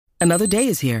Another day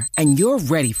is here, and you're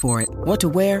ready for it. What to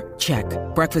wear? Check.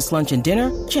 Breakfast, lunch, and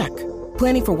dinner? Check.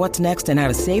 Planning for what's next and how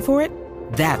to save for it?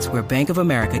 That's where Bank of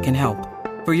America can help.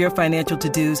 For your financial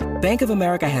to-dos, Bank of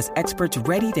America has experts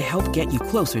ready to help get you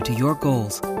closer to your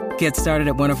goals. Get started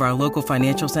at one of our local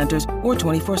financial centers or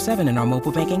 24/7 in our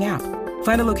mobile banking app.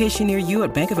 Find a location near you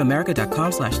at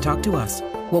bankofamerica.com/talktous.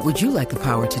 What would you like the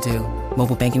power to do?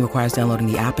 Mobile banking requires downloading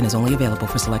the app and is only available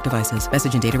for select devices.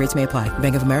 Message and data rates may apply.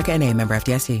 Bank of America N.A., member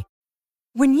FDIC.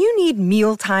 When you need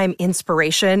mealtime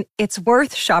inspiration, it's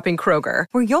worth shopping Kroger,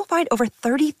 where you'll find over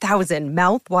 30,000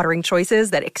 mouth-watering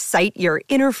choices that excite your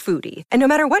inner foodie. And no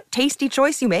matter what tasty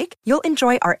choice you make, you'll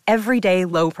enjoy our everyday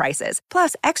low prices,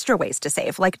 plus extra ways to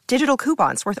save, like digital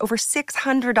coupons worth over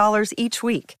 $600 each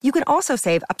week. You can also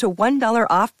save up to $1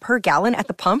 off per gallon at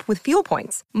the pump with fuel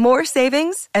points. More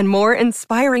savings and more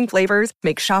inspiring flavors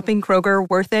make shopping Kroger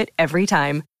worth it every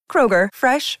time. Kroger,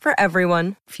 fresh for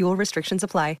everyone. Fuel restrictions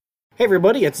apply. Hey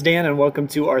everybody, it's Dan, and welcome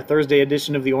to our Thursday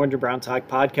edition of the Orange and Brown Talk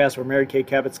podcast, where Mary Kay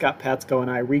Cabot, Scott Patsko, and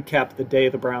I recap the day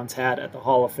the Browns had at the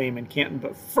Hall of Fame in Canton.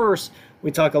 But first, we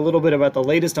talk a little bit about the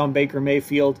latest on Baker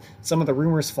Mayfield, some of the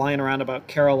rumors flying around about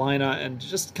Carolina, and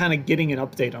just kind of getting an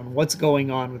update on what's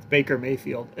going on with Baker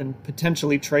Mayfield and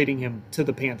potentially trading him to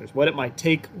the Panthers, what it might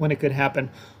take, when it could happen,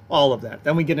 all of that.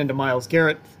 Then we get into Myles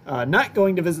Garrett, not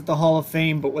going to visit the Hall of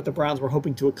Fame, but what the Browns were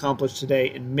hoping to accomplish today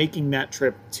in making that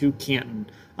trip to Canton.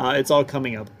 It's all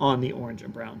coming up on the Orange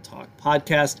and Brown Talk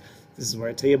podcast. This is where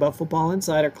I tell you about Football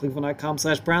Insider,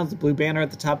 cleveland.com/Browns, the blue banner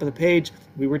at the top of the page.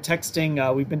 We've been texting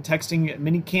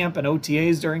minicamp and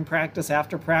OTAs during practice,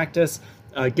 after practice,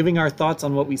 giving our thoughts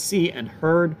on what we see and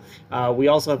heard. We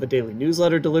also have a daily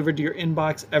newsletter delivered to your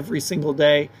inbox every single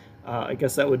day. I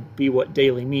guess that would be what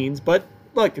daily means, but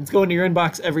look, it's going to your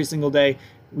inbox every single day.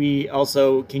 We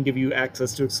also can give you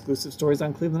access to exclusive stories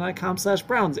on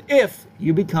cleveland.com/Browns if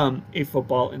you become a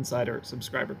Football Insider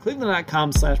subscriber.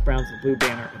 Cleveland.com/Browns, the blue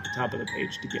banner at the top of the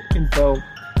page to get info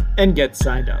and get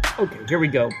signed up. Okay, here we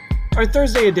go. Our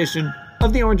Thursday edition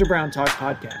of the Orange and Brown Talk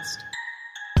podcast.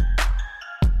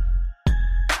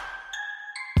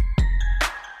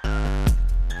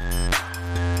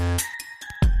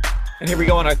 And here we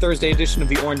go on our Thursday edition of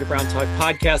the Orange and Brown Talk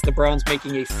podcast. The Browns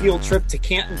making a field trip to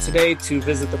Canton today to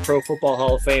visit the Pro Football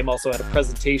Hall of Fame. Also had a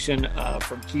presentation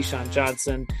from Keyshawn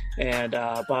Johnson and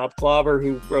Bob Glauber,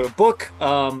 who wrote a book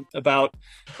about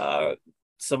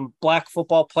some black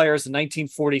football players in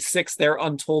 1946, their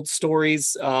untold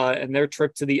stories and their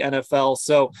trip to the NFL.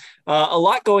 So a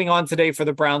lot going on today for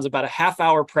the Browns, about a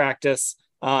half-hour practice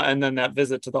and then that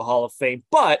visit to the Hall of Fame.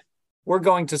 But we're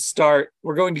going to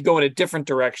go in a different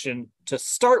direction to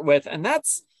start with, and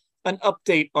that's an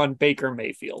update on Baker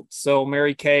Mayfield. So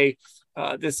Mary Kay,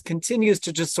 this continues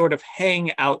to just sort of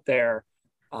hang out there.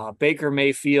 Baker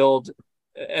Mayfield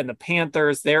and the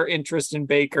Panthers, their interest in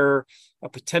Baker, a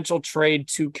potential trade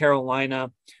to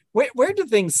Carolina. Where do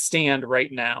things stand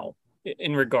right now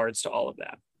in regards to all of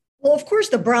that? Well, of course,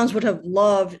 the Browns would have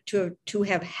loved to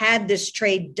have had this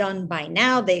trade done by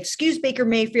now. They excused Baker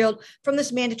Mayfield from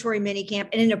this mandatory minicamp,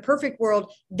 and in a perfect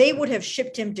world, they would have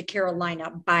shipped him to Carolina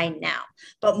by now.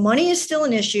 But money is still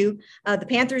an issue. The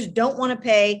Panthers don't want to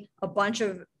pay a bunch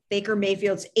of Baker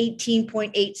Mayfield's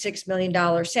 $18.86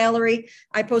 million salary.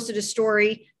 I posted a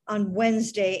story on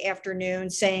Wednesday afternoon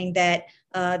saying that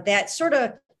that sort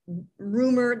of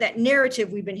rumor, that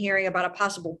narrative we've been hearing about a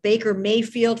possible Baker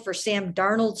Mayfield for Sam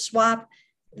Darnold swap,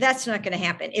 that's not going to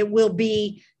happen. It will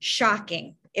be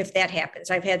shocking if that happens.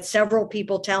 I've had several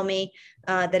people tell me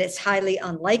that it's highly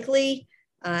unlikely,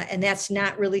 and that's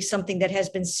not really something that has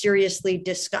been seriously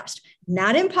discussed.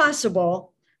 Not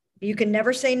impossible. You can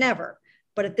never say never,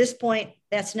 but at this point,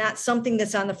 that's not something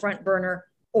that's on the front burner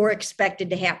or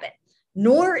expected to happen.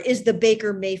 Nor is the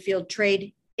Baker Mayfield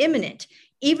trade imminent.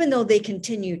 Even though they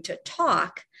continue to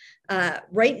talk,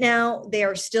 right now they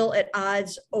are still at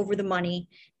odds over the money,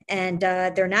 and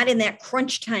they're not in that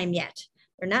crunch time yet.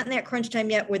 They're not in that crunch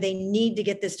time yet where they need to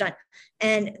get this done.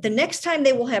 And the next time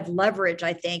they will have leverage,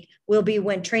 I think, will be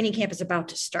when training camp is about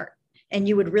to start. And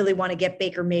you would really want to get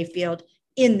Baker Mayfield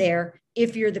in there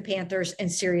if you're the Panthers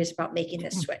and serious about making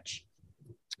this switch.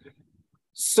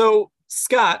 So,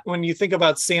 Scott, when you think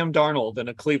about Sam Darnold in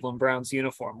a Cleveland Browns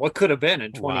uniform, what could have been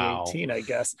in 2018, wow. I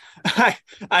guess.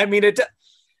 I mean,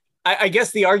 I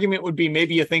guess the argument would be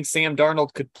maybe you think Sam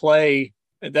Darnold could play.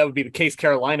 That would be the case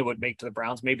Carolina would make to the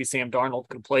Browns. Maybe Sam Darnold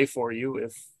could play for you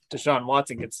if Deshaun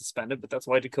Watson gets suspended, but that's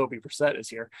why Jacoby Brissett is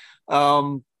here.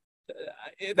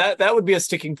 That would be a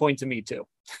sticking point to me too.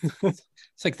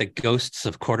 It's like the ghosts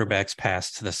of quarterbacks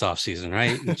past this offseason,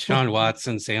 right? Deshaun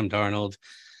Watson, Sam Darnold.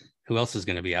 Who else is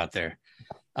going to be out there?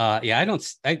 Yeah,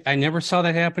 I never saw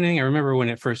that happening. I remember when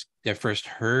I first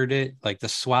heard it, like the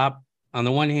swap. On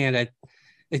the one hand,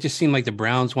 it just seemed like the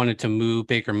Browns wanted to move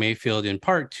Baker Mayfield in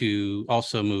part to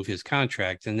also move his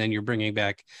contract. And then you're bringing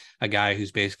back a guy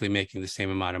who's basically making the same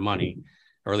amount of money,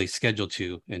 or at least scheduled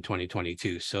to in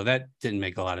 2022. So that didn't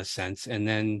make a lot of sense. And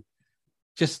then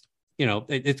just,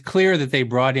 it's clear that they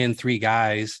brought in three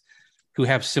guys who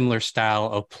have similar style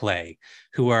of play,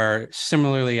 who are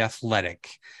similarly athletic.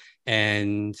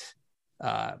 And,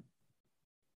 Sam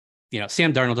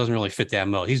Darnold doesn't really fit that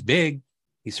mold. He's big.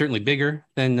 He's certainly bigger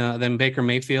than Baker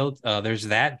Mayfield. There's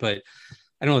that, but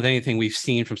I don't know if anything we've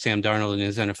seen from Sam Darnold in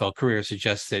his NFL career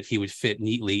suggests that he would fit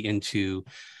neatly into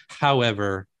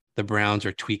however the Browns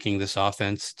are tweaking this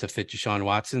offense to fit Deshaun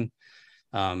Watson.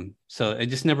 So it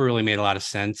just never really made a lot of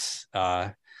sense.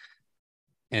 And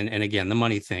again, the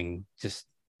money thing, just,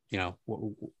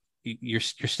 you're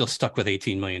still stuck with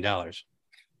 $18 million.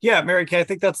 Yeah, Mary Kay, I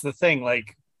think that's the thing.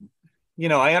 Like,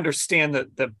 I understand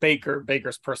that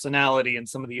Baker's personality and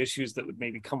some of the issues that would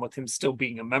maybe come with him still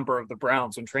being a member of the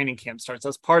Browns when training camp starts.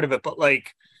 That's part of it. But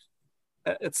like,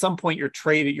 at some point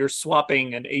you're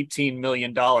swapping an $18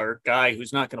 million guy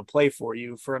who's not going to play for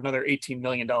you for another $18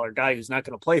 million guy who's not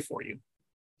going to play for you.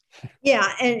 Yeah.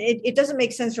 And it doesn't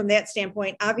make sense from that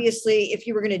standpoint. Obviously, if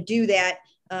you were going to do that,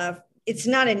 it's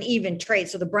not an even trade.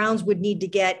 So the Browns would need to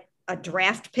get a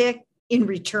draft pick in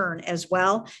return as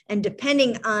well. And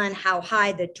depending on how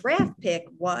high the draft pick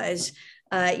was,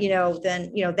 then,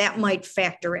 that might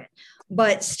factor in.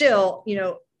 But still,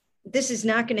 this is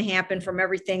not going to happen from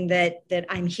everything that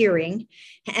I'm hearing.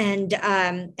 And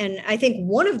I think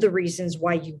one of the reasons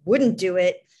why you wouldn't do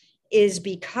it is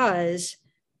because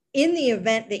in the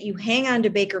event that you hang on to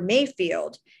Baker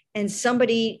Mayfield and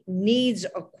somebody needs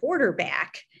a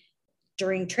quarterback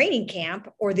during training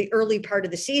camp or the early part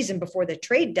of the season before the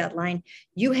trade deadline,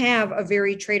 you have a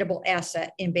very tradable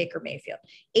asset in Baker Mayfield.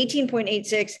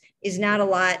 18.86 is not a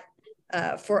lot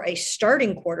for a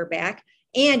starting quarterback.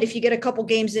 And if you get a couple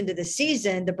games into the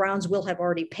season, the Browns will have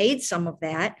already paid some of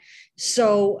that.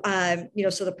 So,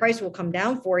 so the price will come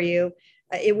down for you.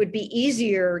 It would be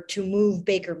easier to move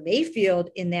Baker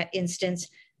Mayfield in that instance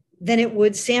than it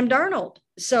would Sam Darnold.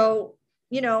 So,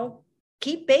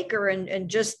 keep Baker and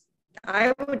just,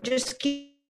 I would just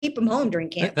keep him home during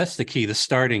camp. That's the key, the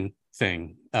starting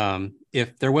thing.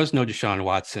 If there was no Deshaun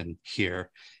Watson here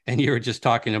and you were just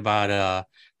talking about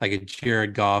like a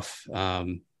Jared Goff,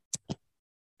 the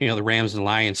Rams and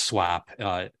Lions swap,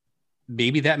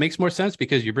 maybe that makes more sense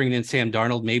because you're bringing in Sam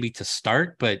Darnold maybe to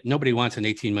start, but nobody wants an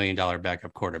 $18 million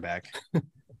backup quarterback.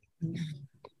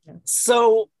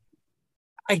 So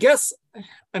I guess,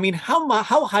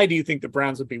 how high do you think the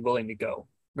Browns would be willing to go,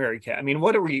 Mary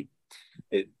Kay?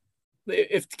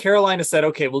 If Carolina said,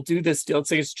 okay, we'll do this deal, let's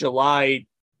say it's July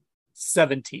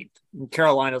 17th, and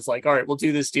Carolina's like, all right, we'll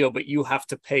do this deal, but you have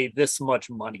to pay this much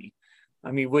money.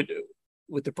 Would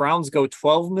the Browns go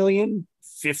 12 million,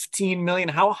 15 million?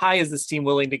 How high is this team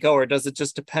willing to go? Or does it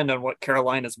just depend on what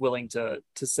Carolina is willing to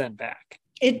send back?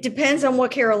 It depends on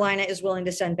what Carolina is willing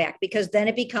to send back, because then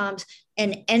it becomes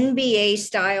an NBA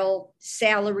style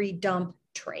salary dump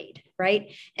trade,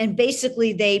 right? And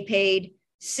basically they paid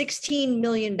 $16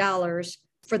 million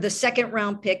for the second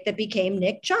round pick that became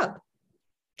Nick Chubb.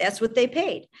 That's what they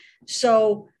paid.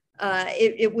 So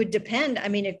it would depend.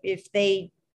 If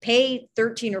they pay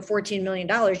 $13 or $14 million,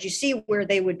 you see where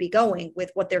they would be going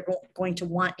with what they're going to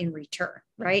want in return,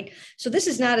 right? So this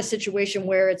is not a situation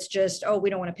where it's just, we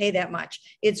don't want to pay that much.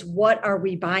 It's what are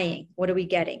we buying? What are we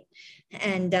getting?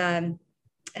 And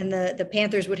the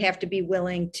Panthers would have to be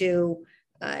willing to,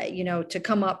 to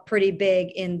come up pretty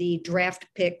big in the draft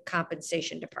pick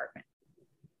compensation department.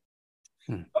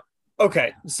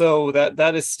 Okay, so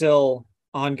that is still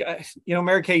on.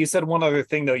 Mary Kay, you said one other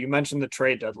thing though. You mentioned the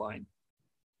trade deadline.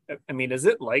 Is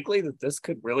it likely that this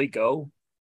could really go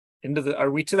into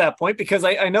are we to that point? Because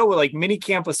I know like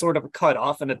minicamp was sort of a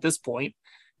cutoff, and at this point,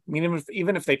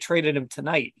 even if they traded him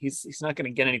tonight, he's not going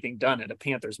to get anything done at a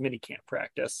Panthers minicamp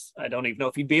practice. I don't even know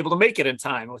if he'd be able to make it in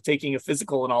time with taking a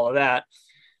physical and all of that.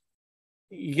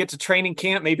 You get to training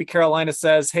camp, maybe Carolina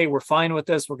says, hey, we're fine with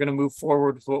this. We're going to move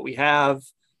forward with what we have.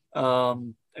 How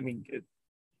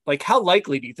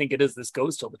likely do you think it is this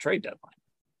goes till the trade deadline?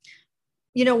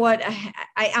 You know what?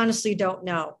 I honestly don't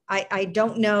know. I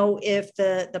don't know if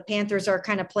the Panthers are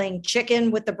kind of playing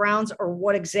chicken with the Browns or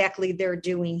what exactly they're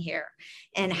doing here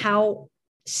and how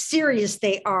serious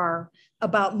they are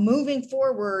about moving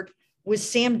forward with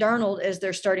Sam Darnold as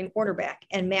their starting quarterback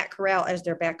and Matt Corral as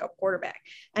their backup quarterback.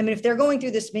 If they're going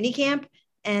through this mini camp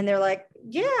and they're like,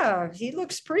 yeah, he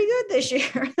looks pretty good this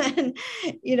year,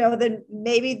 then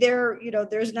maybe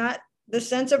there's not the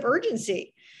sense of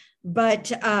urgency.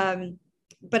 But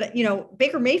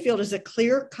Baker Mayfield is a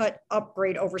clear-cut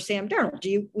upgrade over Sam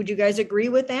Darnold. Would you guys agree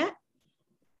with that?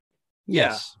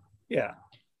 Yes. Yeah.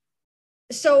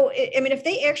 So, I mean, if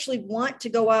they actually want to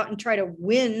go out and try to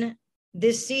win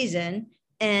this season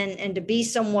and to be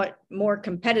somewhat more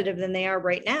competitive than they are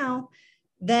right now,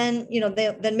 then,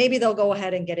 then maybe they'll go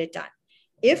ahead and get it done.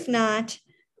 If not,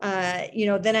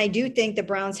 then I do think the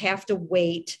Browns have to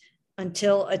wait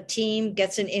until a team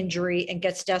gets an injury and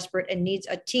gets desperate and needs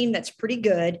a team that's pretty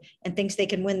good and thinks they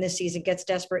can win this season, gets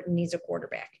desperate and needs a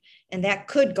quarterback. And that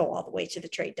could go all the way to the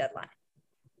trade deadline.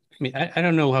 I mean, I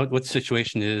don't know what the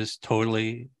situation is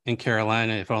totally in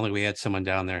Carolina. If only we had someone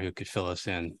down there who could fill us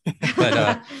in.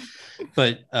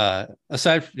 But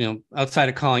aside, outside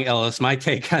of calling Ellis, my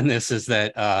take on this is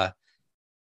that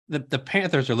the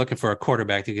Panthers are looking for a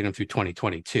quarterback to get them through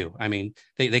 2022. I mean,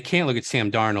 they can't look at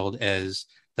Sam Darnold as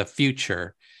the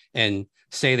future and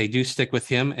say they do stick with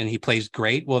him and he plays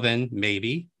great. Well, then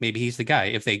maybe he's the guy.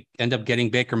 If they end up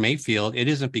getting Baker Mayfield, it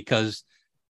isn't because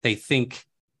they think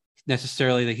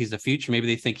necessarily that he's the future. Maybe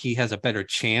they think he has a better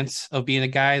chance of being a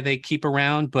guy they keep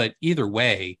around. But either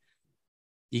way,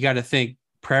 you got to think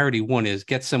priority one is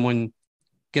get someone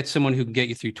who can get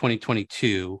you through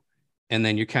 2022, and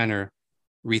then you're kind of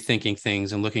rethinking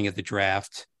things and looking at the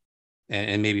draft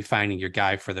and maybe finding your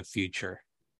guy for the future.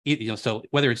 So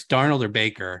whether it's Darnold or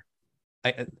Baker,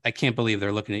 I can't believe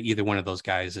they're looking at either one of those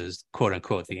guys as quote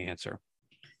unquote the answer.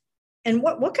 And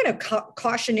what kind of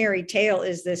cautionary tale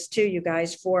is this too, you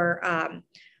guys, for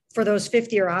those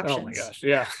fifth-year options? Oh my gosh,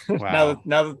 yeah. Wow.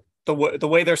 now the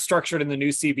way they're structured in the new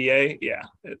CBA, yeah,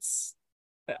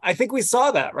 I think we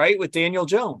saw that right with Daniel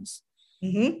Jones.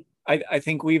 Mm-hmm. I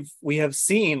think we have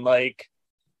seen, like,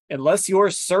 unless you're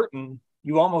certain,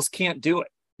 you almost can't do it.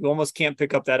 You almost can't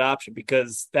pick up that option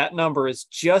because that number is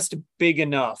just big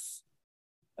enough.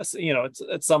 It's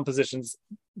at some positions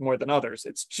more than others.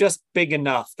 It's just big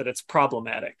enough that it's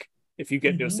problematic if you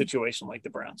get into a situation like the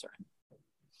Browns are in.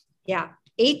 Yeah.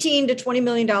 $18 to $20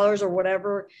 million or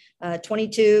whatever,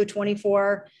 22,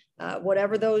 24,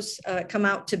 whatever those come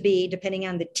out to be, depending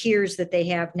on the tiers that they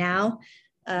have now.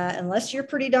 Unless you're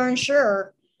pretty darn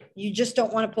sure, you just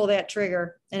don't want to pull that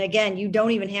trigger. And again, you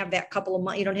don't even have that couple of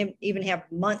months. You don't even have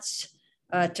months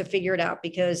to figure it out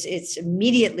because it's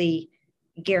immediately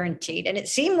guaranteed. And it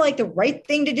seemed like the right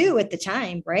thing to do at the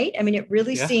time, right? I mean, it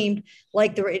really seemed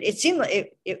like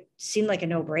it seemed like a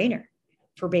no-brainer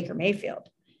for Baker Mayfield.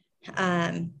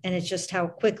 And it's just how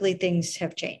quickly things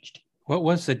have changed. What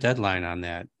was the deadline on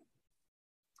that?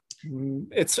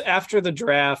 It's after the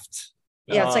draft.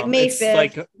 Yeah, it's like May 5th.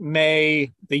 It's like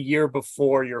May the year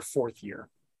before your fourth year.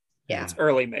 Yeah. It's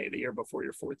early May the year before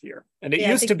your fourth year. And it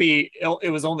used to be, it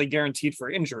was only guaranteed for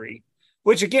injury,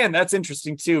 which again, that's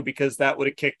interesting too, because that would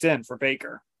have kicked in for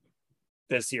Baker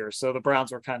this year. So the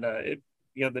Browns were kind of,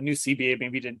 the new CBA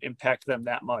maybe didn't impact them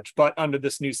that much, but under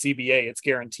this new CBA, it's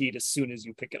guaranteed as soon as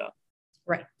you pick it up.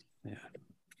 Right. Yeah.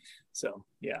 So,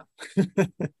 yeah.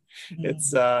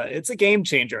 It's a game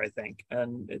changer, I think.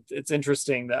 And it's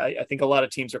interesting that I think a lot of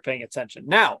teams are paying attention.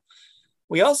 Now,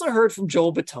 we also heard from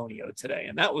Joel Bitonio today,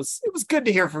 and it was good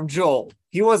to hear from Joel.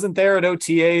 He wasn't there at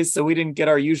OTAs, so we didn't get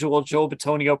our usual Joel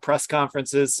Bitonio press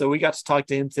conferences. So we got to talk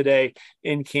to him today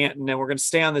in Canton, and we're going to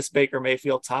stay on this Baker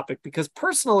Mayfield topic because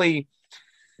personally,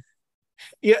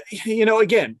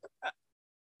 again,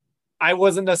 I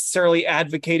wasn't necessarily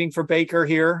advocating for Baker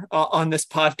here on this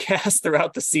podcast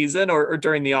throughout the season or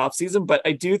during the offseason, but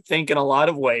I do think in a lot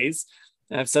of ways,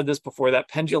 and I've said this before, that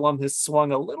pendulum has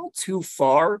swung a little too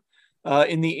far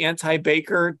in the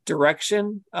anti-Baker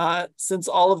direction since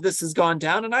all of this has gone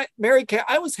down. And Mary Kay,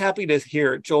 I was happy to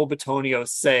hear Joel Bitonio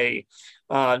say,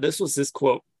 this was his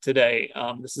quote today.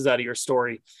 This is out of your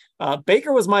story.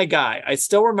 Baker was my guy. I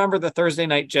still remember the Thursday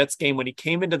night Jets game when he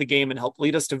came into the game and helped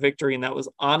lead us to victory. And that was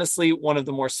honestly one of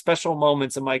the more special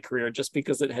moments in my career, just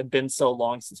because it had been so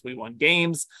long since we won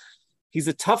games. He's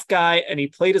a tough guy and he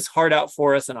played his heart out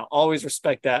for us. And I'll always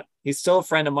respect that. He's still a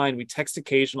friend of mine. We text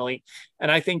occasionally.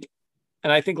 And I think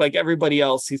like everybody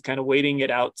else, he's kind of waiting it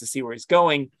out to see where he's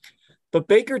going. But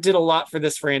Baker did a lot for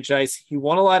this franchise. He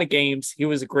won a lot of games. He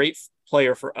was a great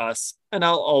player for us, and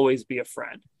I'll always be a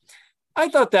friend. I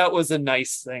thought that was a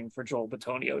nice thing for Joel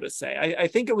Bitonio to say. I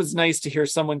think it was nice to hear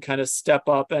someone kind of step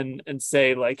up and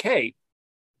say, like, hey,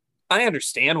 I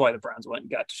understand why the Browns went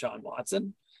and got Deshaun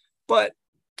Watson, but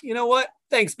you know what?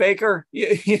 Thanks, Baker.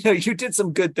 You did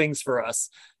some good things for us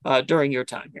during your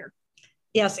time here.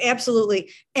 Yes,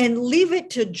 absolutely. And leave it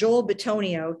to Joel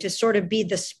Bitonio to sort of be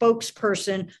the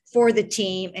spokesperson for the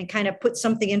team and kind of put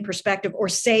something in perspective or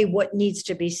say what needs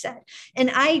to be said.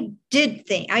 And I do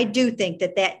think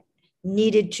that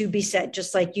needed to be said,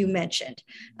 just like you mentioned.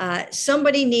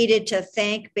 Somebody needed to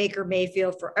thank Baker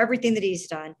Mayfield for everything that he's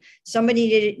done.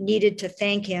 Somebody needed to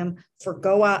thank him for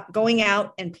going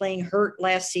out and playing hurt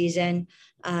last season,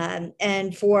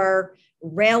 and for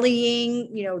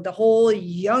rallying, the whole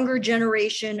younger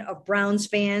generation of Browns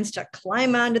fans to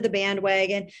climb onto the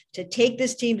bandwagon, to take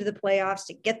this team to the playoffs,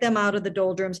 to get them out of the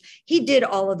doldrums. He did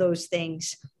all of those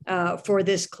things for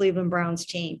this Cleveland Browns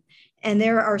team. And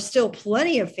there are still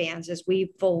plenty of fans, as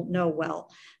we full know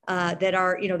well,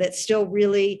 that still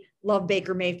really love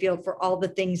Baker Mayfield for all the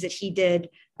things that he did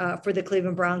for the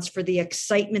Cleveland Browns, for the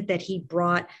excitement that he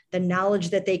brought, the knowledge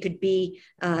that they could be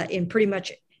in pretty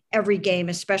much every game,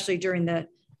 especially during the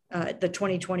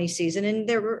 2020 season. And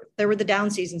there were the down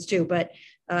seasons too, but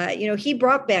he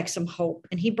brought back some hope,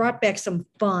 and he brought back some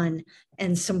fun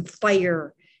and some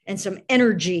fire and some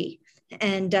energy.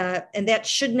 And that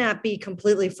should not be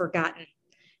completely forgotten.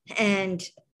 And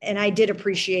I did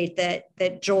appreciate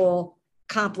that Joel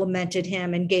complimented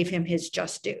him and gave him his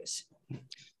just dues.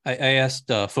 I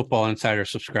asked Football Insider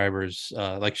subscribers,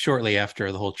 like shortly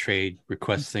after the whole trade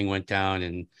request thing went down,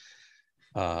 and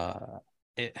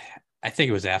I think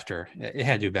it was after. It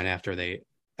had to have been after they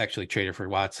actually traded for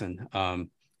Watson. Well,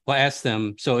 I asked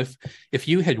them, so if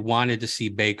you had wanted to see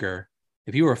Baker,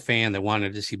 if you were a fan that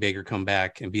wanted to see Baker come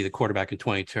back and be the quarterback in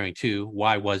 2022,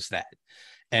 why was that?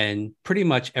 And pretty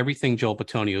much everything Joel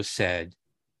Bitonio said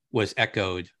was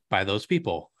echoed by those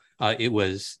people. It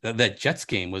was that Jets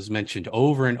game was mentioned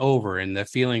over and over, and the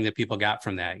feeling that people got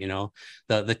from that,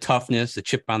 the toughness, the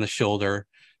chip on the shoulder,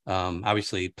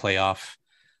 obviously playoff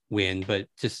win, but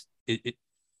just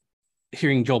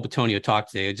hearing Joel Bitonio talk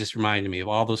today, it just reminded me of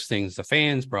all those things the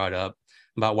fans brought up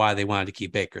about why they wanted to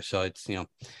keep Baker. So it's,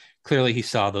 clearly he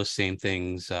saw those same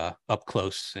things up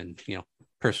close and,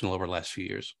 personal over the last few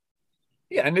years.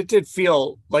 Yeah. And it did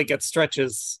feel like at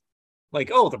stretches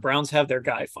like, oh, the Browns have their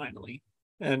guy finally.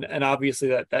 And obviously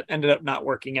that ended up not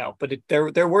working out, but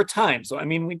there were times. I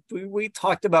mean, we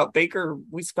talked about Baker.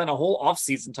 We spent a whole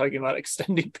offseason talking about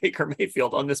extending Baker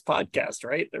Mayfield on this podcast,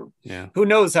 right? Yeah. Who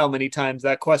knows how many times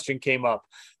that question came up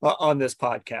on this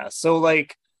podcast. So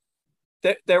like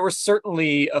there was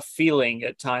certainly a feeling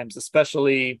at times,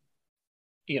 especially,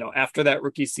 after that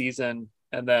rookie season,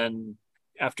 and then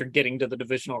after getting to the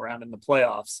divisional round in the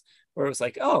playoffs, where it was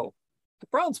like, oh, the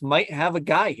Browns might have a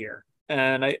guy here.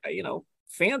 And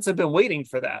fans have been waiting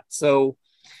for that. So,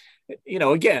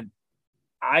 again,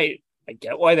 I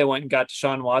get why they went and got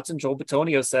Deshaun Watson. Joel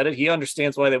Bitonio said it. He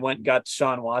understands why they went and got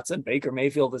Deshaun Watson. Baker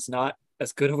Mayfield is not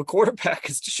as good of a quarterback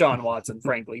as Deshaun Watson,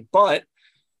 frankly. But,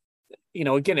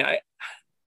 again,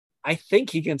 I think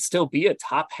he can still be a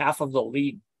top half of the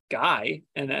league guy.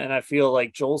 And I feel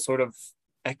like Joel sort of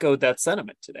echoed that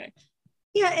sentiment today.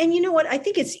 Yeah. And you know what? I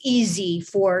think it's easy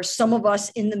for some of us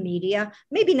in the media,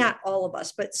 maybe not all of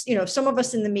us, but, some of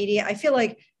us in the media, I feel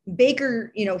like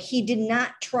Baker, he did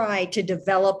not try to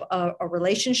develop a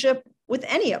relationship with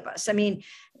any of us. I mean,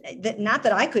 not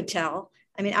that I could tell.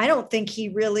 I mean, I don't think he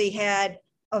really had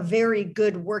a very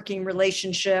good working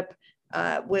relationship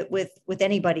with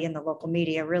anybody in the local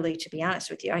media, really, to be honest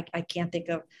with you. I can't think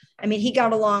of, he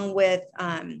got along with,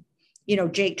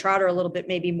 Jake Trotter a little bit,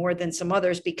 maybe more than some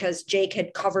others, because Jake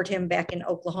had covered him back in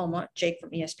Oklahoma, Jake from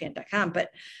ESPN.com.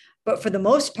 But for the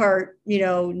most part,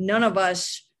 none of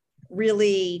us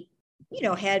really,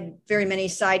 had very many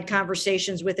side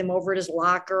conversations with him over at his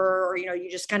locker, or, you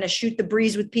just kind of shoot the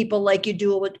breeze with people like you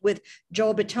do with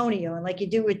Joel Bitonio and like you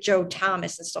do with Joe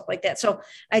Thomas and stuff like that. So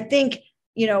I think,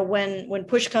 when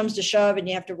push comes to shove and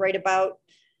you have to write about,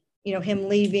 him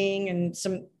leaving and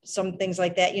some things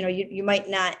like that, you might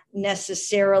not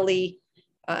necessarily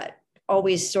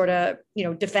always sort of,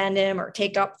 defend him or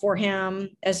take up for him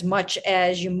as much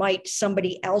as you might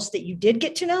somebody else that you did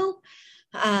get to know.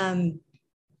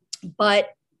 But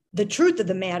the truth of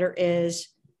the matter is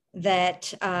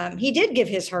that he did give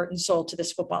his heart and soul to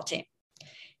this football team.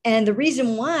 And the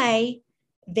reason why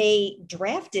they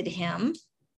drafted him,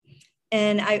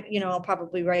 and I'll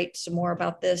probably write some more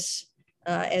about this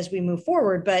as we move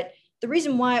forward. But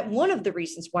one of the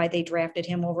reasons why they drafted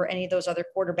him over any of those other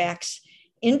quarterbacks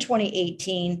in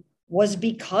 2018 was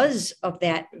because of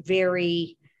that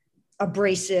very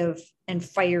abrasive and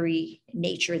fiery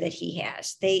nature that he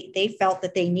has. They felt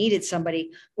that they needed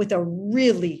somebody with a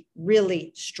really,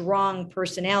 really strong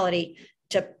personality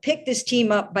to pick this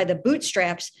team up by the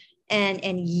bootstraps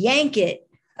and yank it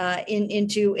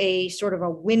into a sort of a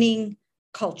winning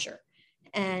culture.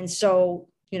 And so,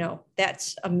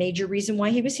 that's a major reason why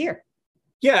he was here.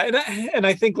 Yeah. And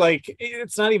I think like,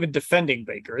 it's not even defending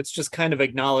Baker. It's just kind of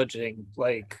acknowledging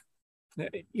like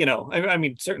I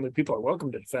mean, certainly people are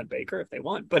welcome to defend Baker if they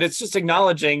want, but it's just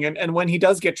acknowledging. And when he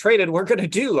does get traded, we're going to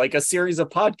do like a series of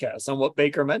podcasts on what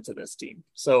Baker meant to this team.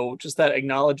 So just that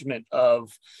acknowledgement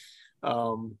of,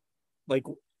 like,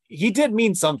 he did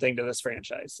mean something to this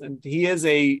franchise, and he is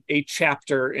a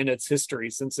chapter in its history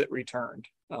since it returned.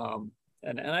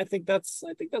 And I think that's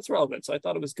relevant. So I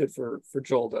thought it was good for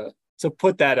Joel to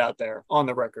put that out there on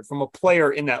the record from a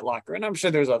player in that locker. And I'm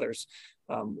sure there's others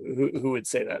who would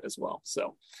say that as well.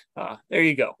 So there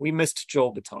you go. We missed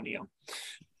Joel Bitonio.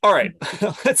 All right,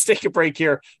 let's take a break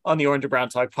here on the Orange and Brown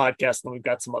Talk podcast. And we've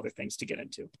got some other things to get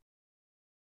into.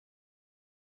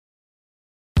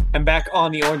 And back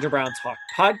on the Orange and Brown Talk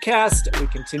podcast, we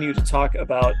continue to talk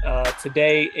about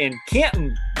today in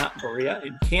Canton, not Berea,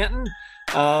 in Canton.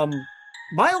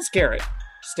 Myles Garrett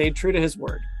stayed true to his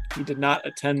word. He did not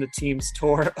attend the team's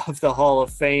tour of the Hall of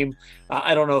Fame.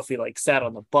 I don't know if he sat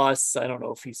on the bus. I don't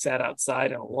know if he sat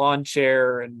outside in a lawn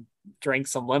chair and drank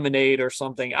some lemonade or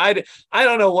something. I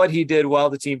don't know what he did while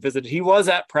the team visited. He was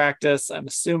at practice. I'm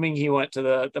assuming he went to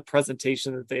the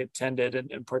presentation that they attended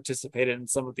and participated in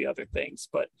some of the other things,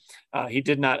 but he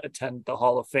did not attend the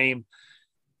Hall of Fame.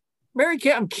 Mary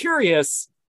Kay, I'm curious,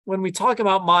 when we talk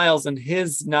about Myles and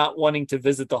his not wanting to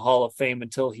visit the Hall of Fame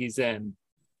until he's in,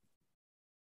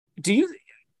 do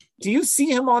you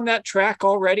see him on that track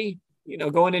already?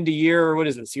 Going into year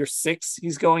 6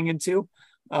 he's going into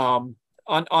on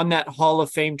that Hall of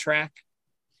Fame track?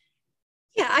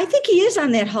 Yeah, I think he is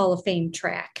on that Hall of Fame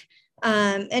track.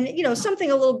 And something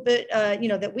a little bit,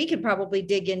 that we could probably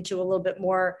dig into a little bit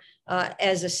more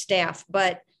as a staff.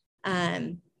 But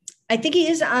I think he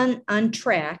is on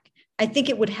track. I think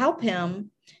it would help him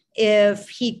if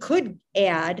he could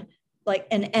add like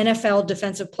an NFL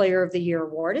Defensive Player of the Year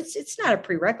award. It's not a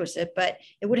prerequisite, but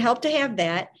it would help to have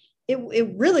that. It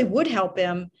really would help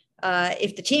him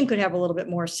if the team could have a little bit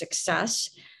more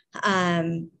success.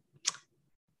 And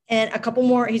a couple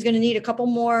more, he's going to need a couple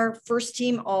more first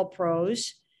team All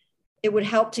Pros. It would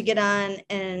help to get on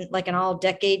and like an all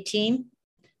decade team.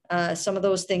 Some of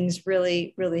those things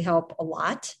really, really help a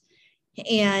lot.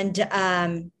 And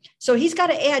so he's got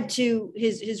to add to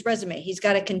his resume. He's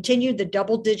got to continue the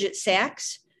double-digit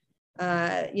sacks,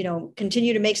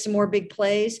 continue to make some more big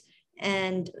plays.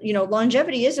 And,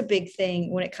 longevity is a big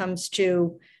thing when it comes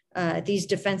to these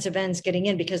defensive ends getting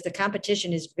in, because the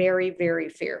competition is very, very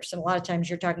fierce. And a lot of times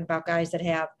you're talking about guys that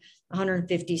have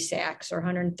 150 sacks or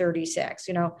 130 sacks,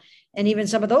 and even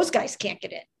some of those guys can't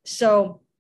get in. So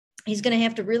he's going to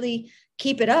have to really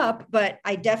keep it up, but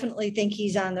I definitely think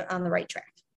he's on the right track.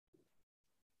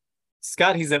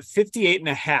 Scott, he's at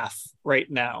 58.5 right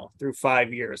now through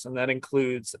 5 years. And that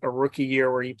includes a rookie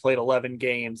year where he played 11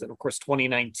 games. And of course,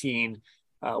 2019,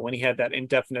 when he had that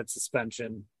indefinite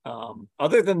suspension.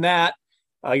 Other than that,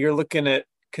 you're looking at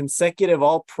consecutive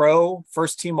All-Pro,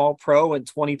 first team All-Pro in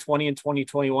 2020 and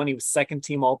 2021. He was second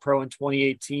team All-Pro in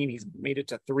 2018. He's made it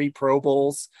to 3 Pro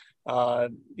Bowls.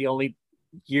 The only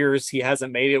years he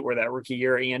hasn't made it were that rookie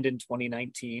year and in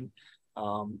 2019.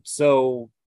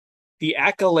 So the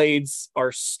accolades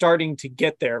are starting to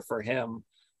get there for him.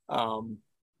 I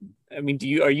mean,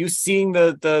 are you seeing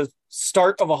the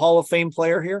start of a Hall of Fame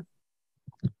player here?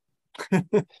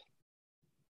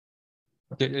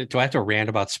 Do I have to rant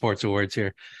about sports awards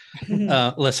here?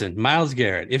 Listen, Myles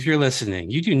Garrett, if you're listening,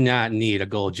 you do not need a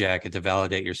gold jacket to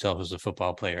validate yourself as a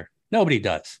football player. Nobody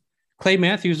does. Clay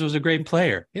Matthews was a great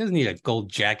player. He doesn't need a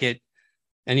gold jacket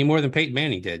any more than Peyton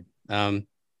Manning did.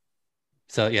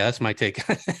 So yeah, that's my take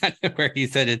on where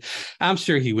he's headed. I'm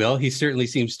sure he will. He certainly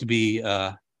seems to be,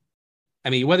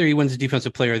 whether he wins the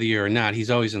Defensive Player of the Year or not,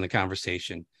 he's always in the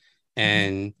conversation.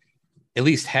 And at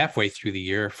least halfway through the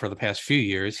year for the past few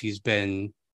years, he's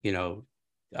been,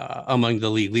 among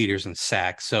the league leaders in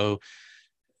sacks. So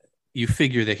you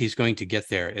figure that he's going to get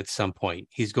there at some point.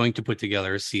 He's going to put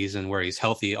together a season where he's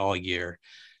healthy all year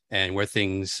and where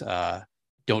things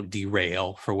don't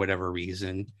derail for whatever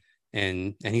reason.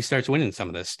 And he starts winning some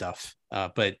of this stuff.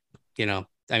 But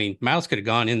Myles could have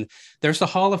gone in. There's the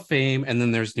Hall of Fame and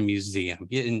then there's the museum.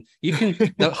 And you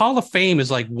can, the Hall of Fame is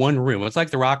like one room. It's like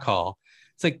the Rock Hall.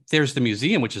 It's like there's the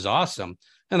museum, which is awesome.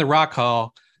 And the Rock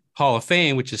Hall of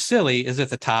Fame, which is silly, is at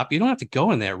the top. You don't have to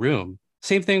go in that room.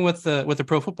 Same thing with the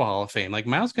Pro Football Hall of Fame. Like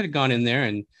Myles could have gone in there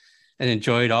and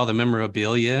enjoyed all the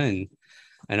memorabilia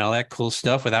and all that cool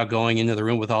stuff without going into the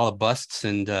room with all the busts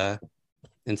and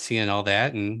seeing all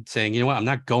that and saying, you know what, I'm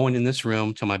not going in this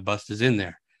room till my bust is in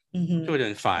there. It would have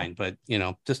been fine. But,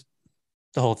 just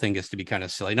the whole thing gets to be kind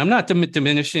of silly. And I'm not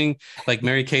diminishing like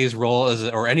Mary Kay's role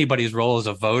or anybody's role as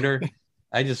a voter.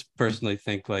 I just personally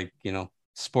think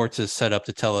sports is set up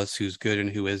to tell us who's good and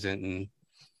who isn't. And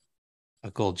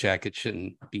a gold jacket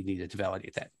shouldn't be needed to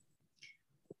validate that.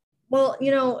 Well,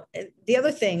 the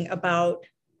other thing about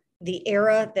the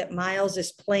era that Miles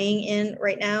is playing in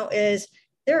right now is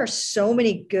there are so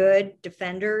many good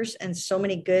defenders and so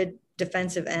many good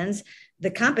defensive ends. The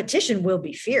competition will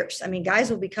be fierce. I mean, guys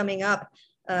will be coming up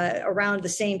around the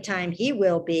same time he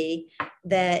will be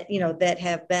that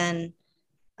have been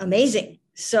amazing.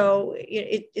 So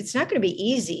it's not going to be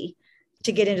easy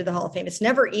to get into the Hall of Fame. It's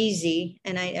never easy.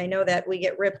 And I know that we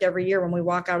get ripped every year when we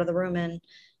walk out of the room and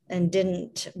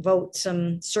didn't vote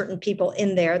some certain people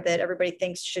in there that everybody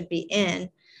thinks should be in.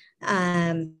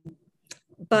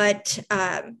 But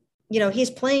he's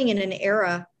playing in an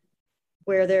era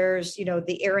where there's,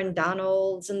 the Aaron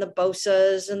Donalds and the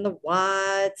Bosas and the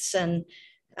Watts. And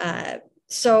the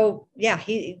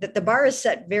bar is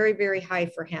set very, very high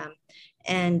for him.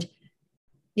 And,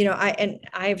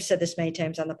 I've said this many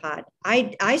times on the pod,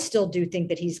 I still do think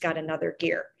that he's got another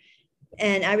gear.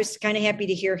 And I was kind of happy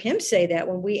to hear him say that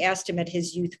when we asked him at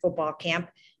his youth football camp.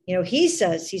 He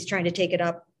says he's trying to take it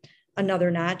up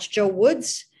another notch. Joe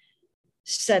Woods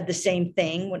said the same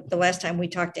thing when the last time we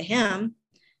talked to him,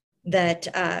 that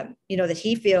that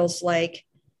he feels like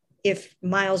if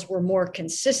Miles were more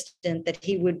consistent, that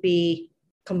he would be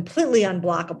completely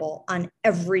unblockable on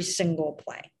every single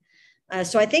play.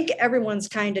 So I think everyone's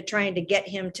kind of trying to get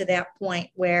him to that point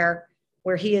where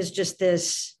he is just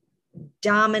this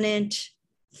dominant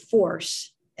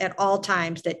force at all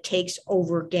times that takes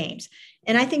over games.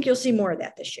 And I think you'll see more of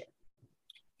that this year.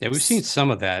 Yeah, we've seen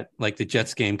some of that, like the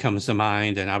Jets game comes to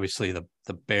mind, and obviously the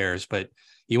Bears, but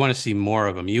you want to see more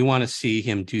of him. You want to see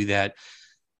him do that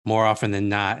more often than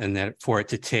not, and that for it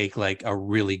to take like a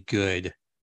really good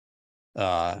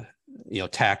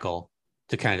tackle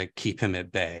to kind of keep him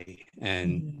at bay.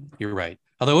 And you're right.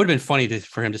 Although it would have been funny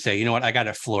for him to say, you know what, I got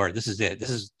it floored. This is it. This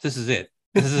is it.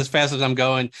 This is as fast as I'm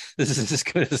going. This is as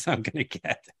good as I'm going to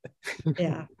get.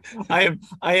 Yeah. I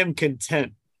am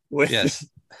content with, yes.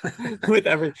 with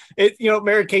everything.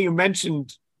 Mary Kay, you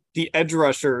mentioned the edge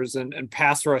rushers and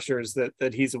pass rushers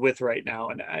that he's with right now.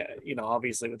 And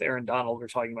obviously with Aaron Donald, we're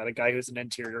talking about a guy who's an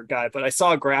interior guy, but I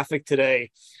saw a graphic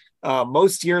today,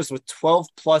 most years with 12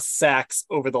 plus sacks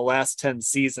over the last 10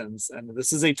 seasons. And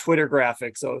this is a Twitter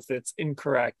graphic, so if it's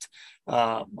incorrect,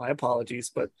 my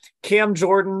apologies, but Cam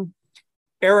Jordan,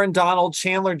 Aaron Donald,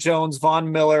 Chandler Jones,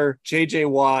 Von Miller, JJ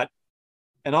Watt.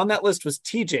 And on that list was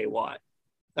TJ Watt.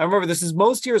 I remember this is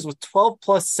most years with 12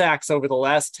 plus sacks over the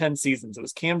last 10 seasons. It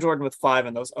was Cam Jordan with 5,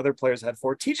 and those other players had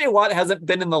 4. TJ Watt hasn't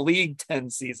been in the league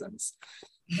 10 seasons.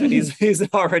 And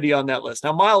he's already on that list.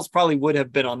 Now, Miles probably would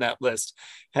have been on that list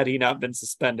had he not been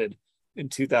suspended in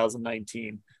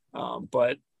 2019.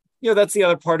 But that's the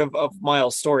other part of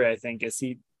Miles' story, I think, is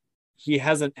he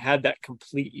hasn't had that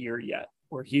complete year yet,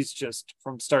 where he's just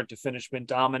from start to finish been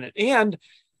dominant, and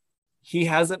he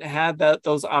hasn't had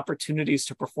those opportunities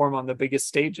to perform on the biggest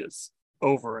stages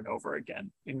over and over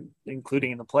again,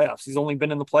 including in the playoffs. He's only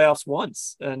been in the playoffs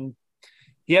once, and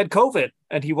he had COVID,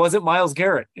 and he wasn't Myles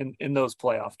Garrett in those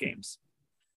playoff games.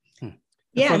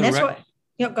 Yeah, and that's what.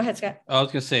 Go ahead, Scott. I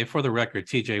was going to say, for the record,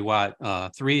 TJ Watt,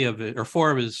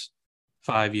 4 of his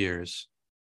 5 years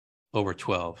over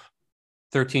 12,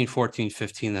 13, 14,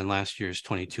 15, then last year's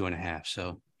 22 and a half.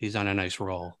 So he's on a nice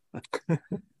roll.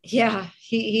 Yeah,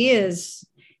 he is.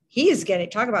 He is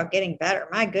talk about getting better.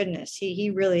 My goodness,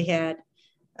 he really had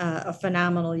a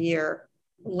phenomenal year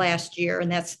last year,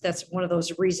 and that's one of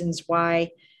those reasons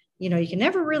why you can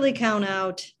never really count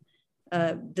out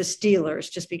the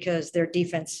Steelers, just because their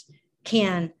defense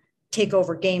can take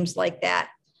over games like that.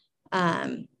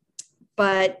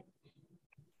 But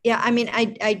yeah, I mean,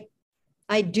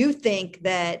 I do think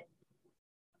that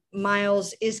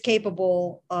Miles is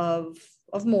capable of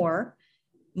more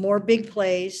big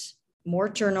plays, more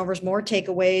turnovers, more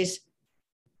takeaways,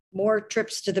 more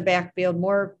trips to the backfield,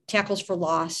 more tackles for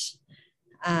loss.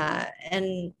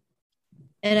 And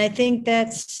I think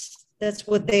that's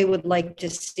what they would like to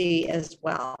see as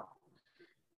well.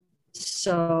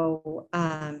 So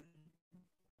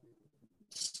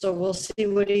we'll see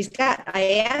what he's got.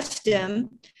 I asked him,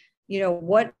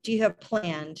 what do you have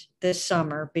planned this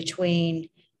summer between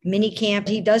mini camp?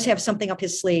 He does have something up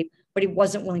his sleeve, but he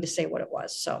wasn't willing to say what it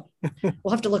was. So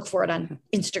we'll have to look for it on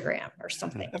Instagram or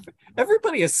something.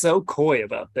 Everybody is so coy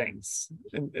about things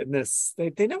in this.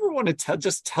 They never want to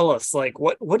just tell us, like,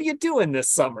 what are you doing this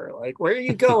summer? Like, where are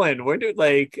you going?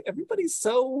 Everybody's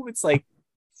so, it's like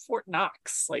Fort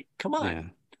Knox. Like, come on. Yeah.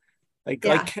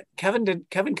 Like Kevin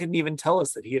couldn't even tell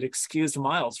us that he had excused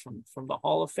Miles from the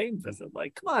Hall of Fame visit.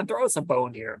 Like, come on, throw us a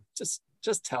bone here. Just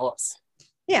tell us.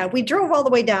 Yeah, we drove all the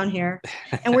way down here,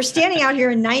 and we're standing out here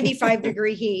in 95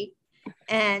 degree heat,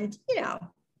 And,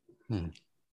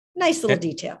 nice little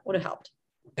detail would have helped.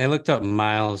 I looked up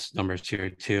Miles' numbers here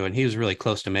too, and he was really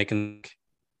close to making.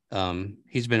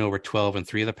 He's been over 12 in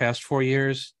 3 of the past 4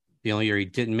 years. The only year he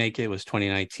didn't make it was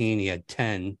 2019. He had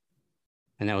 10,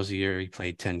 and that was the year he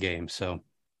played 10 games. So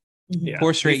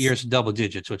 4 straight years double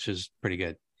digits, which is pretty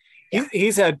good.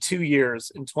 He's had 2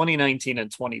 years in 2019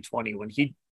 and 2020 when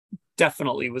he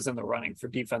definitely was in the running for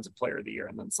Defensive Player of the Year,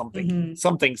 and then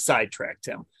something sidetracked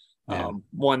him.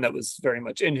 One that was very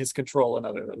much in his control,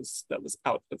 another that was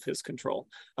out of his control.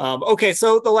 Okay,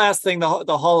 so the last thing,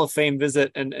 the Hall of Fame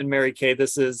visit, and Mary Kay,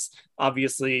 this is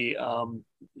obviously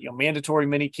mandatory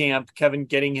mini camp. Kevin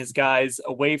getting his guys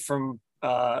away from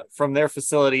their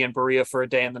facility in Berea for a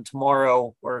day, and then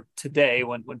tomorrow or today,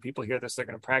 when people hear this, they're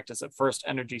going to practice at First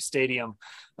Energy Stadium.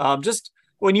 Just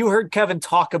when you heard Kevin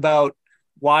talk about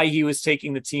why he was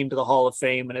taking the team to the Hall of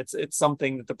Fame, and it's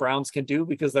something that the Browns can do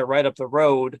because they're right up the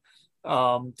road.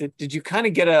 Did you kind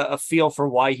of get a feel for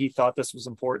why he thought this was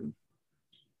important?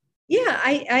 Yeah,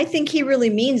 I think he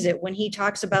really means it when he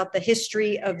talks about the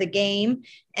history of the game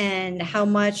and how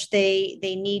much they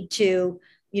need to,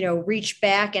 reach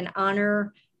back and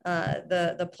honor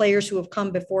the players who have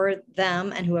come before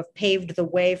them and who have paved the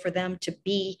way for them to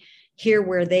be here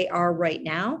where they are right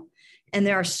now. And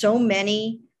there are so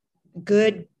many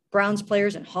good Browns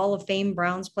players and Hall of Fame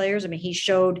Browns players. I mean, he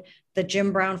showed the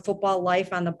Jim Brown football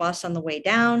life on the bus on the way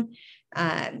down.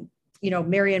 Some of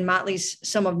Marion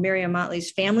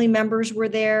Motley's family members were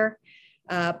there.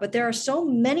 But there are so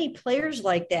many players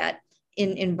like that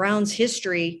in Browns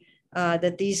history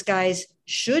that these guys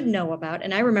should know about.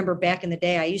 And I remember back in the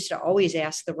day, I used to always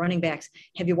ask the running backs,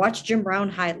 have you watched Jim Brown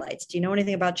highlights? Do you know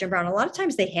anything about Jim Brown? A lot of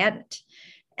times they hadn't.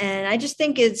 And I just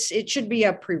think it should be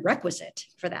a prerequisite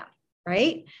for them.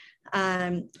 Right.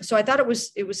 So I thought it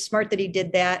was smart that he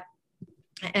did that.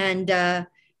 And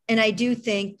I do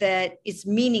think that it's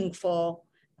meaningful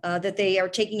that they are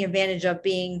taking advantage of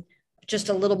being just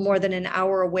a little more than an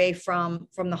hour away from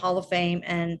the Hall of Fame,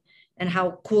 and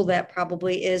how cool that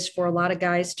probably is for a lot of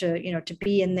guys to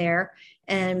be in there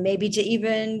and maybe to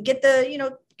even get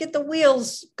the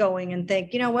wheels going and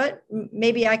think, what,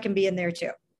 maybe I can be in there too.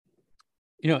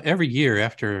 Every year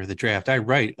after the draft, I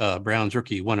write Browns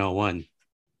Rookie 101.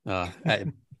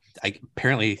 I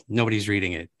apparently nobody's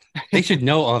reading it. They should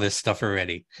know all this stuff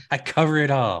already. I cover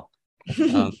it all.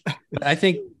 But I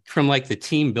think from like the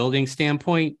team building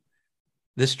standpoint,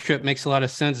 this trip makes a lot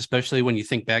of sense, especially when you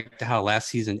think back to how last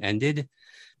season ended.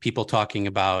 People talking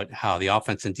about how the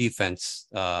offense and defense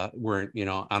weren't,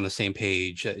 on the same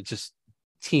page. Just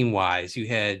team wise, you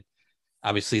had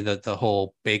obviously the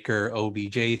whole Baker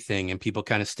OBJ thing, and people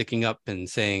kind of sticking up and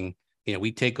saying,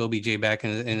 we take OBJ back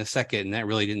in a second. And that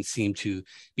really didn't seem to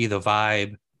be the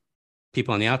vibe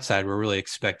people on the outside were really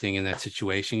expecting in that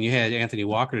situation. You had Anthony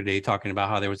Walker today talking about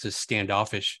how there was this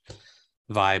standoffish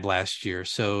vibe last year.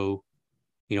 So,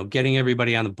 getting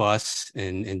everybody on the bus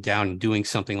and down and doing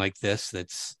something like this,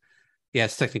 it's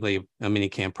technically a mini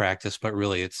camp practice, but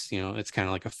really it's kind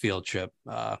of like a field trip.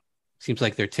 Seems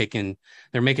like they're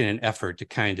making an effort to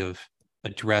kind of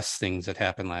address things that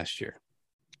happened last year.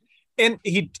 And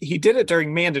he did it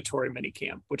during mandatory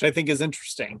minicamp, which I think is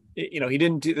interesting. He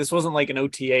didn't do, this wasn't like an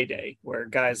OTA day where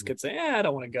guys could say, I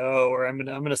don't want to go, or I'm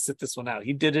gonna sit this one out.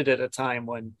 He did it at a time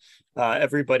when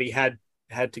everybody had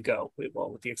to go, well,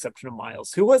 with the exception of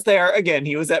Miles, who was there. Again,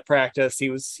 he was at practice, he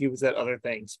was at other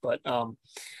things, but I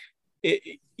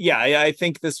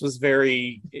think this was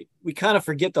we kind of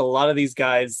forget that a lot of these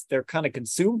guys, they're kind of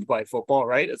consumed by football,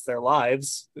 right? It's their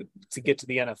lives to get to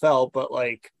the NFL, but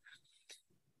like,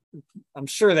 I'm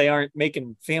sure they aren't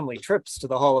making family trips to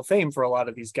the Hall of Fame for a lot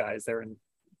of these guys. They're in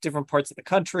different parts of the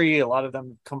country. A lot of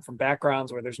them come from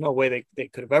backgrounds where there's no way they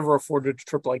could have ever afforded a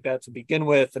trip like that to begin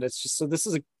with. And it's just, so this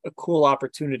is a cool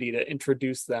opportunity to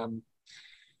introduce them.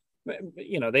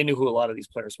 They knew who a lot of these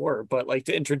players were, but like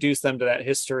to introduce them to that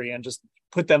history and just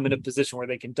put them in a position where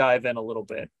they can dive in a little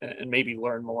bit and maybe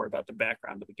learn more about the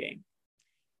background of the game.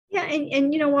 Yeah.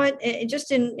 And you know what,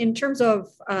 just in terms of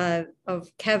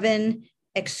Kevin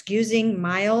excusing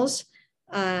Miles,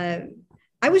 I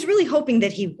was really hoping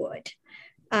that he would.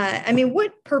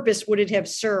 What purpose would it have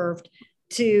served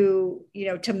to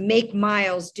make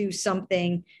Miles do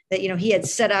something that, he had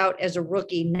set out as a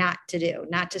rookie not to do,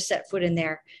 not to set foot in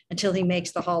there until he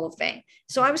makes the Hall of Fame.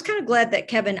 So I was kind of glad that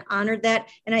Kevin honored that.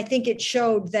 And I think it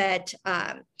showed that,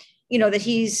 that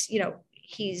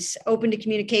he's open to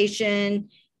communication.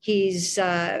 He's,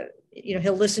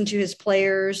 he'll listen to his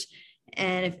players.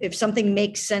 And if something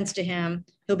makes sense to him,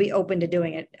 he'll be open to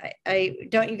doing it.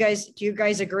 Do you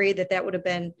guys agree that would have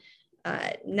been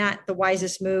not the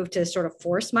wisest move to sort of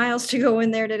force Miles to go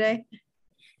in there today?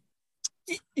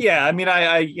 Yeah, I mean,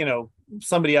 I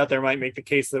somebody out there might make the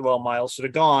case that, well, Miles should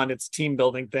have gone. It's a team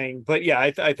building thing. But yeah,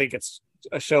 I think it's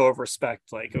a show of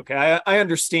respect. Like, okay, I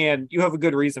understand you have a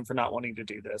good reason for not wanting to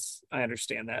do this. I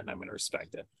understand that, and I'm going to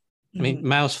respect it. I mean,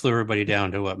 Miles flew everybody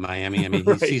down to Miami. I mean,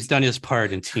 Right. he's done his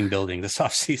part in team building this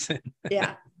offseason.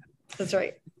 Yeah, that's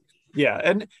right. Yeah.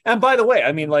 And by the way,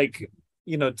 I mean, like,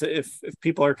 if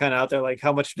people are kind of out there, like,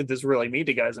 how much did this really mean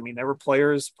to guys? I mean, there were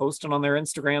players posting on their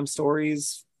Instagram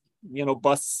stories,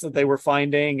 busts that they were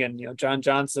finding, and, John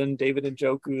Johnson, David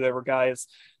Njoku, there were guys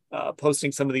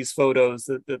posting some of these photos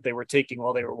that they were taking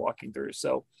while they were walking through.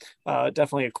 So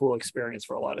definitely a cool experience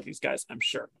for a lot of these guys, I'm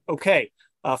sure. Okay.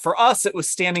 For us, it was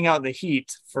standing out in the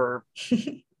heat for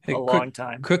a long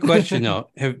time. Quick question though.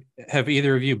 Have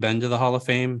either of you been to the Hall of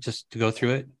Fame just to go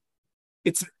through it?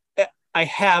 I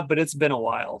have, but it's been a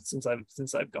while since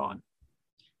I've gone.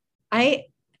 I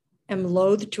am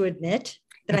loath to admit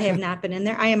that I have not been in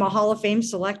there. I am a Hall of Fame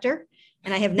selector,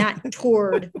 and I have not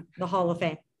toured the Hall of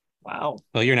Fame. Wow.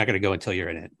 Well, you're not going to go until you're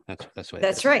in it. That's what.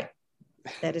 That's right.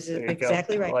 That is There you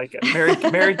exactly go. right. I like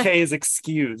it. Mary Kay is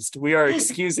excused. We are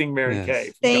excusing Mary Yes.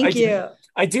 Kay. Thank you.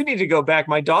 I do need to go back.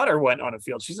 My daughter went on a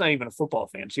field. She's not even a football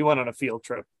fan. She went on a field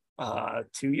trip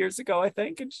 2 years ago, I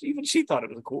think, and she thought it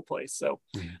was a cool place. So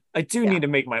I do need to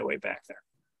make my way back there.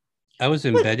 I was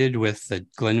embedded with the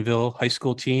Glenville high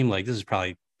school team. Like, this is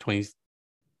probably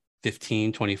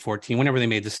 2015, 2014, whenever they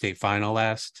made the state final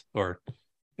last, or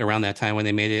around that time when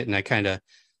they made it. And I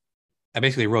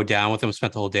basically rode down with them,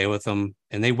 spent the whole day with them,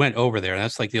 and they went over there. And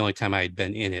that's like the only time I had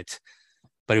been in it,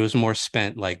 but it was more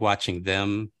spent like watching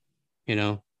them,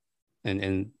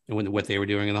 and what they were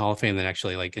doing in the Hall of Fame than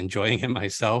actually like enjoying it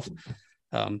myself.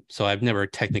 So I've never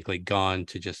technically gone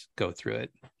to just go through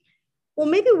it. Well,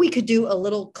 maybe we could do a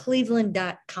little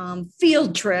Cleveland.com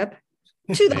field trip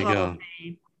to the There you Hall go. of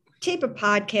Fame, tape a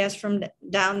podcast from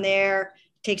down there,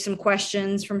 take some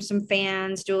questions from some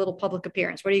fans, do a little public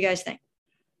appearance. What do you guys think?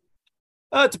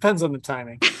 It depends on the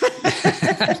timing.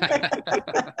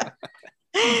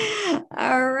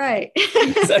 All right.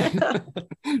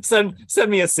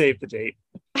 Send me a save the date.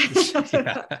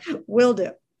 Will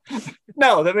do.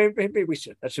 No, maybe we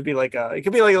should. That should be like it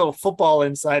could be like a little football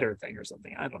insider thing or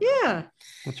something. I don't know. Yeah.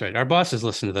 That's right. Our bosses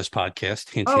listen to this podcast.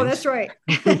 Hint, Oh, hint. that's right.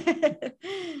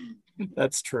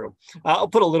 That's true. I'll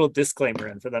put a little disclaimer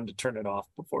in for them to turn it off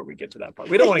before we get to that part.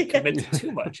 We don't want to commit to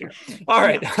too much here. All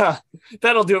right.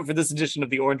 That'll do it for this edition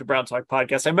of the Orange and Brown Talk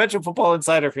podcast. I mentioned Football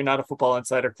Insider. If you're not a football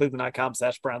insider,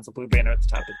 cleveland.com/Browns, the blue banner at the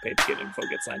top of the page. Get info,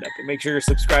 get signed up. And make sure you're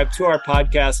subscribed to our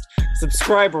podcast.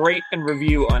 Subscribe, rate, and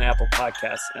review on Apple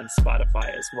Podcasts and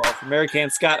Spotify as well. For Mary Kay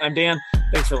and Scott, I'm Dan.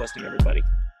 Thanks for listening, everybody.